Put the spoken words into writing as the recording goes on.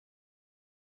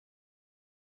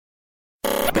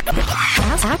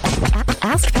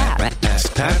AskPat.com.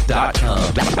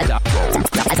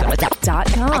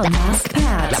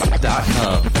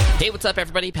 AskPat.com. Hey, what's up,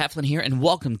 everybody? Pat Flynn here, and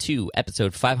welcome to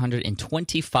episode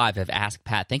 525 of Ask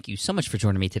Pat. Thank you so much for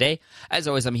joining me today. As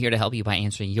always, I'm here to help you by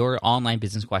answering your online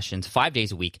business questions 5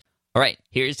 days a week. All right,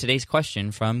 here's today's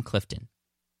question from Clifton.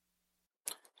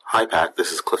 Hi, Pat.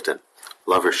 This is Clifton.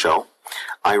 Love your show.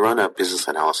 I run a business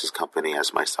analysis company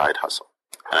as my side hustle,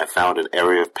 and I found an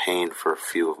area of pain for a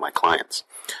few of my clients.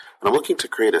 And I'm looking to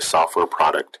create a software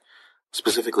product,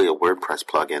 specifically a WordPress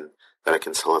plugin that I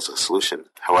can sell as a solution.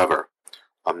 However,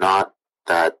 I'm not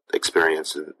that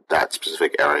experienced in that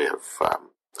specific area of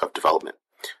development.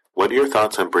 What are your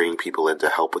thoughts on bringing people in to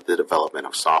help with the development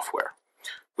of software?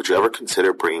 Would you ever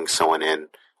consider bringing someone in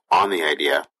on the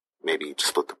idea, maybe to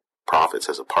split the profits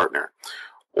as a partner,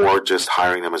 or just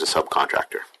hiring them as a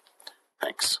subcontractor?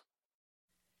 Thanks.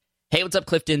 Hey, what's up,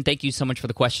 Clifton? Thank you so much for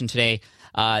the question today.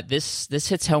 This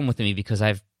hits home with me because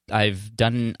I've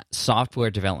done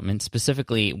software development,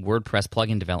 specifically WordPress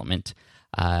plugin development,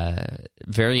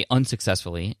 very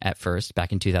unsuccessfully at first,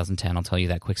 back in 2010. I'll tell you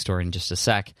that quick story in just a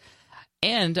sec.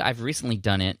 And I've recently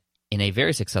done it in a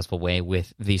very successful way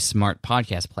with the Smart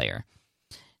Podcast Player.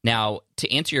 Now, to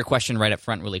answer your question right up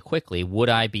front really quickly, would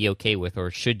I be okay with,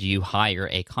 or should you hire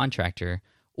a contractor,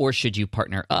 or should you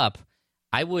partner up?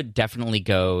 I would definitely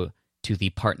go to the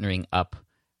partnering up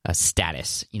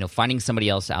status. You know, finding somebody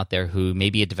else out there who may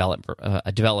be a developer,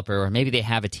 or maybe they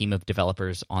have a team of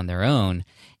developers on their own,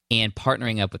 and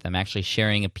partnering up with them, actually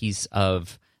sharing a piece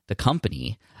of the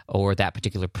company or that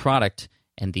particular product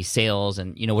and the sales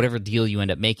and, you know, whatever deal you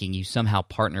end up making, you somehow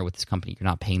partner with this company. You're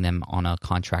not paying them on a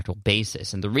contractual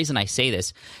basis. And the reason I say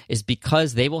this is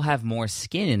because they will have more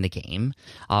skin in the game,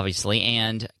 obviously,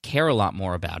 and care a lot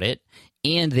more about it,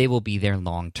 and they will be there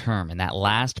long term. And that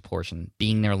last portion,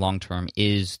 being there long term,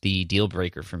 is the deal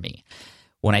breaker for me.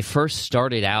 When I first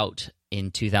started out in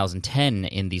 2010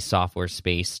 in the software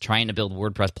space, trying to build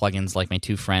WordPress plugins like my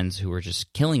two friends who were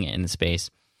just killing it in the space,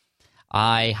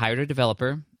 I hired a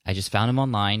developer. I just found him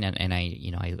online, and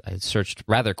I searched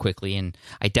rather quickly, and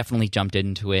I definitely jumped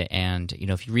into it. And, you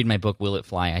know, if you read my book, Will It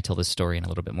Fly, I tell this story in a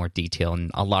little bit more detail.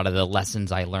 And a lot of the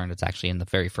lessons I learned, it's actually in the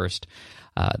very first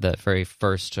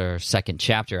or second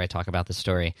chapter, I talk about the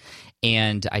story.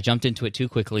 And I jumped into it too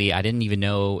quickly. I didn't even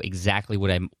know exactly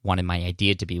what I wanted my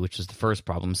idea to be, which was the first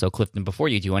problem. So, Clifton, before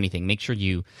you do anything, make sure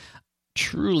you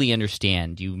truly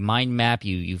understand, you mind map,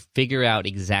 you figure out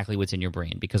exactly what's in your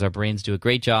brain, because our brains do a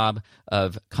great job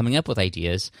of coming up with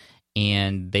ideas,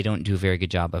 and they don't do a very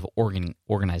good job of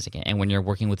organizing it. And when you're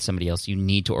working with somebody else, you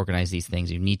need to organize these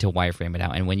things. You need to wireframe it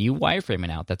out. And when you wireframe it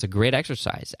out, that's a great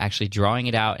exercise, actually drawing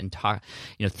it out and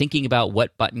thinking about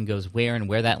what button goes where and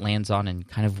where that lands on, and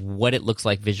kind of what it looks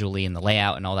like visually and the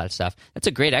layout and all that stuff. That's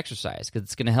a great exercise because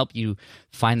it's going to help you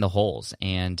find the holes.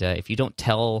 And if you don't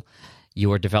tell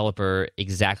your developer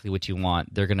exactly what you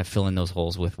want, they're going to fill in those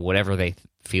holes with whatever they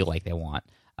feel like they want.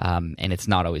 And it's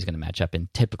not always going to match up,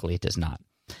 and typically it does not.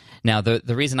 Now, the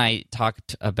reason I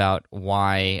talked about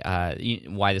why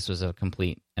this was a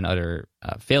complete and utter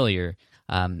failure,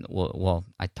 well,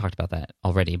 I talked about that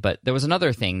already, but there was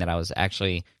another thing that I was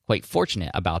actually quite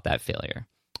fortunate about that failure,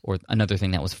 or another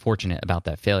thing that was fortunate about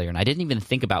that failure. And I didn't even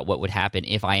think about what would happen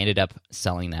if I ended up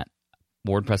selling that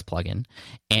WordPress plugin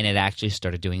and it actually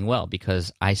started doing well,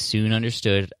 because I soon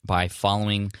understood, by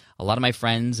following a lot of my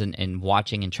friends and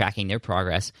watching and tracking their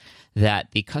progress,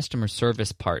 that the customer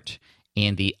service part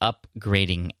and the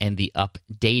upgrading and the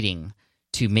updating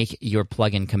to make your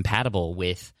plugin compatible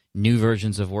with new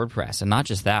versions of WordPress, and not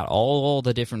just that, all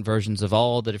the different versions of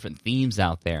all the different themes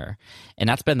out there. And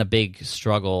that's been the big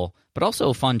struggle, but also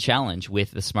a fun challenge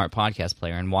with the Smart Podcast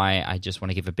Player, and why I just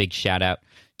want to give a big shout out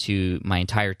to my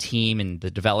entire team and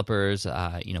the developers,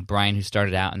 Brian, who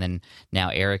started out, and then now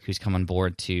Eric, who's come on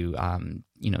board to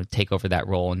take over that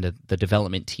role in the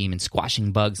development team and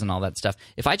squashing bugs and all that stuff.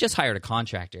 If I just hired a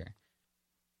contractor,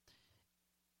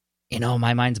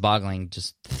 my mind's boggling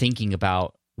just thinking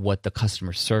about what the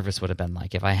customer service would have been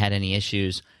like if I had any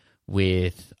issues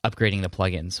with upgrading the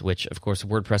plugins, which, of course,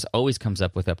 WordPress always comes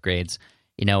up with upgrades.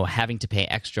 Having to pay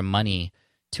extra money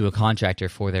to a contractor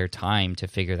for their time to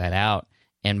figure that out.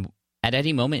 And at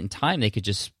any moment in time, they could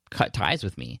just cut ties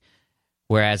with me.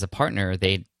 Whereas a partner,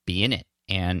 they'd be in it,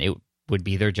 and it would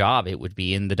be their job. It would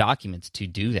be in the documents to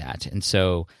do that. And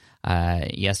so,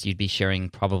 yes, you'd be sharing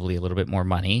probably a little bit more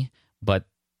money, but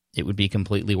it would be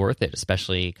completely worth it,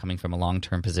 especially coming from a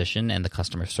long-term position and the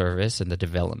customer service and the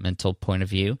developmental point of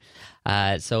view.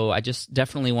 So I just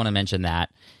definitely want to mention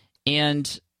that.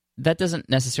 And that doesn't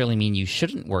necessarily mean you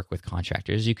shouldn't work with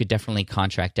contractors. You could definitely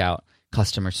contract out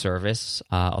customer service,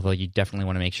 although you definitely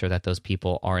want to make sure that those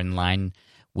people are in line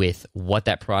with what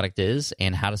that product is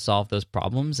and how to solve those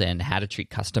problems and how to treat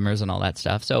customers and all that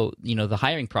stuff. So, the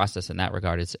hiring process in that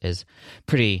regard is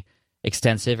pretty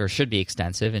extensive, or should be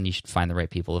extensive, and you should find the right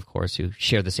people, of course, who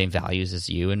share the same values as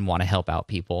you and want to help out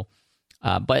people.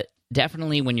 But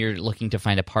definitely when you're looking to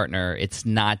find a partner, it's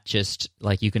not just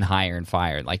like you can hire and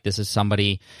fire. Like, this is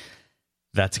somebody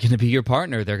that's going to be your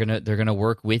partner. They're going to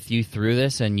work with you through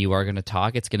this, and you are going to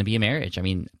talk. It's going to be a marriage. I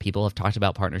mean, people have talked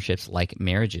about partnerships like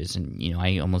marriages, and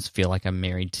I almost feel like I'm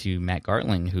married to Matt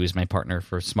Gartland, who is my partner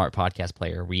for Smart Podcast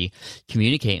Player. We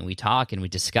communicate and we talk and we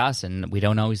discuss, and we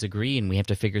don't always agree, and we have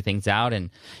to figure things out. And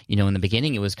in the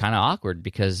beginning, it was kind of awkward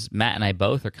because Matt and I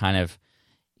both are kind of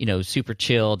super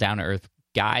chill, down to earth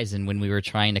guys, and when we were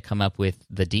trying to come up with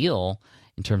the deal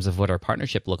in terms of what our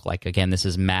partnership looked like. Again, this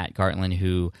is Matt Gartland,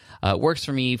 who works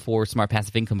for me for Smart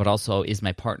Passive Income, but also is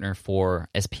my partner for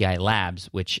SPI Labs,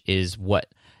 which is what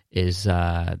is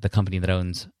the company that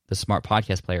owns the Smart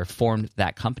Podcast Player. Formed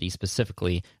that company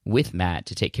specifically with Matt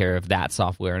to take care of that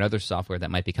software and other software that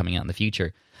might be coming out in the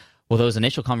future. Well, those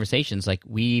initial conversations, like,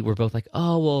 we were both like,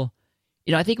 oh, well,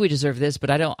 I think we deserve this, but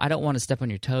I don't want to step on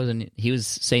your toes. And he was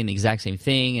saying the exact same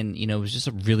thing, and it was just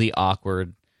a really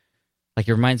awkward. Like,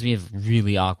 it reminds me of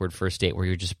really awkward first date where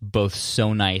you're just both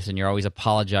so nice and you're always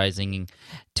apologizing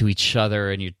to each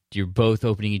other and you're both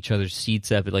opening each other's seats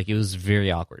up. Like, it was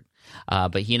very awkward.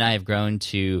 But he and I have grown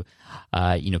to,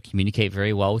 communicate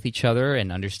very well with each other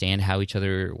and understand how each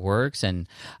other works. And,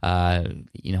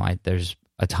 there's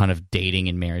a ton of dating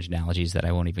and marriage analogies that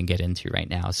I won't even get into right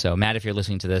now. So, Matt, if you're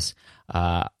listening to this,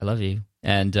 I love you.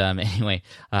 And anyway,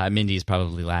 Mindy's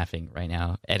probably laughing right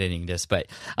now editing this. But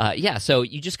so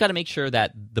you just got to make sure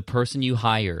that the person you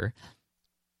hire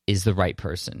is the right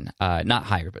person. Not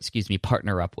hire, but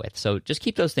partner up with. So just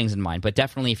keep those things in mind. But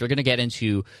definitely, if you're going to get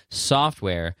into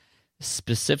software,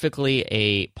 specifically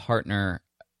a partner,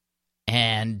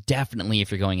 and definitely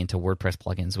if you're going into WordPress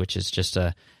plugins, which is just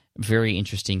a very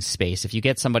interesting space. If you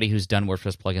get somebody who's done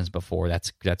WordPress plugins before,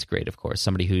 that's great, of course.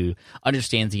 Somebody who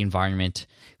understands the environment,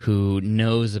 who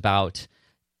knows about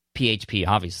PHP,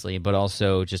 obviously, but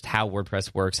also just how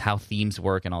WordPress works, how themes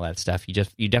work, and all that stuff.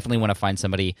 You definitely want to find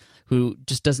somebody who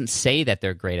just doesn't say that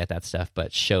they're great at that stuff,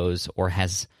 but shows or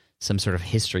has some sort of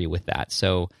history with that.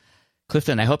 So,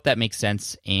 Clifton, I hope that makes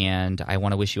sense, and I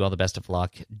want to wish you all the best of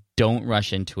luck. Don't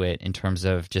rush into it in terms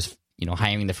of just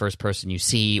hiring the first person you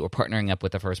see or partnering up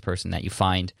with the first person that you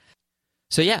find.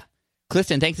 So yeah,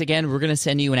 Clifton, thanks again. We're going to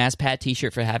send you an Ask Pat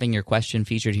t-shirt for having your question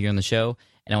featured here on the show.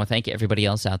 And I want to thank everybody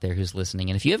else out there who's listening.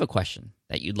 And if you have a question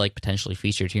that you'd like potentially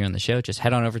featured here on the show, just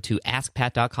head on over to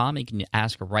askpat.com. You can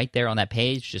ask right there on that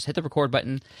page. Just hit the record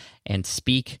button and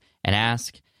speak and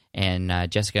ask. And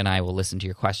Jessica and I will listen to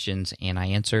your questions, and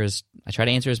I try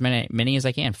to answer as many as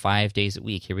I can, 5 days a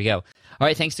week. Here we go. All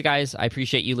right, thanks to guys. I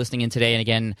appreciate you listening in today. And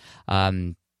again,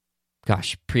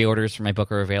 pre-orders for my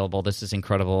book are available. This is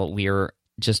incredible. We are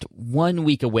just 1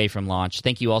 week away from launch.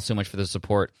 Thank you all so much for the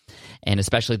support, and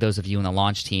especially those of you in the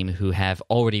launch team who have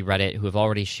already read it, who have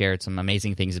already shared some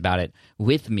amazing things about it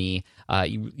with me.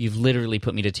 You've literally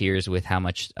put me to tears with how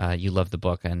much you love the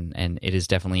book, and it is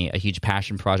definitely a huge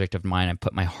passion project of mine. I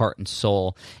put my heart and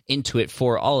soul into it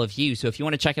for all of you. So if you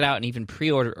want to check it out and even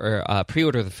pre-order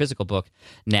the physical book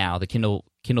now, the Kindle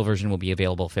version will be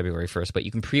available February 1st, but you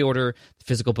can pre-order the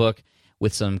physical book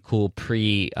with some cool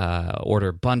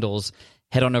pre-order bundles.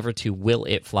 Head on over to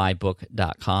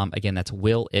willitflybook.com. Again, that's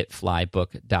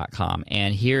willitflybook.com.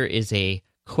 And here is a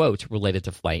quote related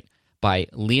to flight by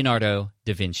Leonardo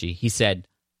da Vinci. He said,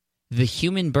 "The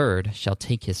human bird shall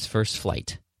take his first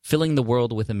flight, filling the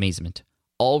world with amazement,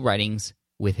 all writings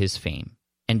with his fame,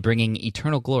 and bringing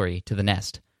eternal glory to the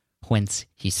nest whence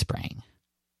he sprang."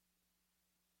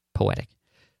 Poetic.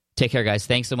 Take care, guys.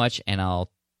 Thanks so much, and I'll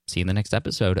see you in the next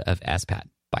episode of Ask Pat.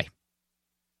 Bye.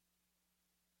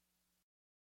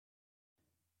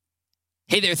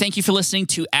 Hey there, thank you for listening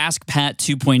to Ask Pat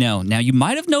 2.0. Now, you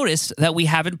might have noticed that we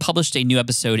haven't published a new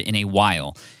episode in a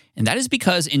while, and that is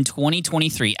because in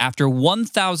 2023, after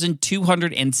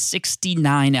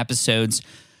 1,269 episodes,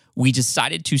 we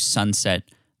decided to sunset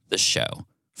the show.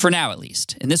 For now, at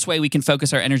least. In this way, we can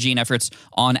focus our energy and efforts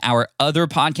on our other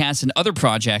podcasts and other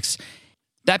projects.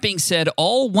 That being said,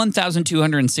 all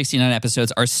 1,269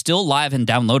 episodes are still live and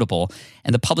downloadable,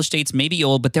 and the published dates may be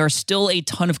old, but there are still a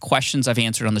ton of questions I've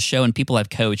answered on the show and people I've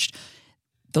coached.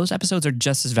 Those episodes are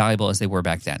just as valuable as they were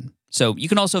back then. So you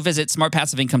can also visit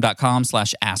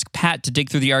smartpassiveincome.com/askpat to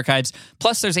dig through the archives.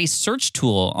 Plus, there's a search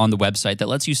tool on the website that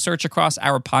lets you search across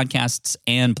our podcasts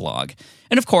and blog.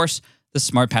 And of course, The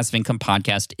Smart Passive Income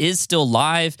podcast is still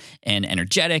live and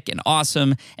energetic and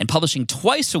awesome and publishing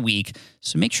twice a week.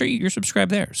 So make sure you're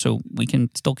subscribed there so we can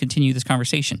still continue this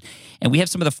conversation. And we have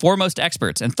some of the foremost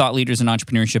experts and thought leaders in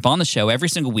entrepreneurship on the show every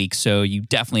single week, so you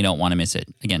definitely don't want to miss it.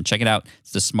 Again, check it out.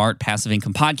 It's the Smart Passive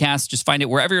Income podcast. Just find it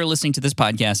wherever you're listening to this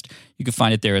podcast. You can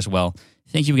find it there as well.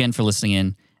 Thank you again for listening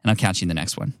in, and I'll catch you in the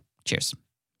next one. Cheers.